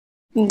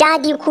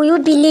Daddy, could you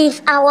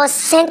believe I was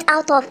sent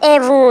out of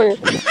heaven?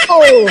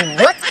 Oh,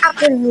 what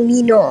happened,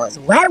 Numinous?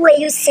 Why were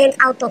you sent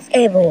out of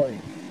heaven?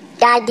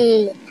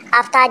 Daddy,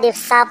 after they've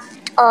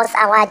served us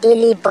our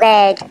daily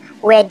bread,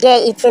 we're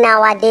there eating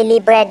our daily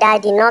bread,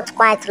 Daddy, not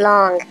quite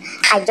long.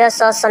 I just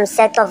saw some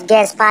set of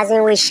guests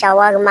passing with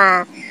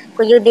shawarma.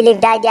 Could you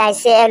believe, Daddy, I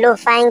say, hello,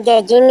 fine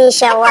girl, give me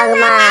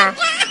shawarma.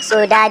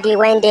 So, Daddy,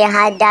 when they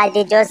had that,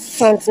 they just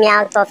sent me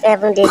out of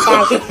heaven. They said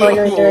I should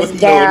follow those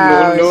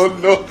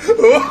girls.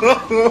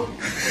 No.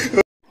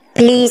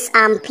 Please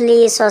and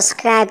please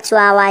subscribe to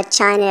our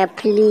channel,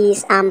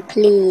 please and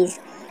please.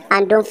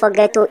 And don't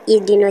forget to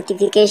hit the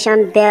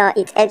notification bell.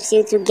 It helps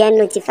you to get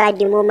notified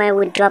the moment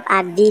we drop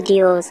our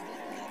videos.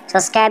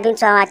 Subscribing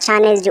to our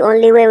channel is the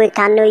only way we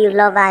can know you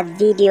love our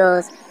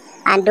videos.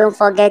 And don't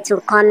forget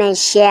to comment,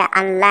 share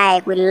and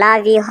like. We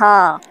love you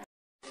all.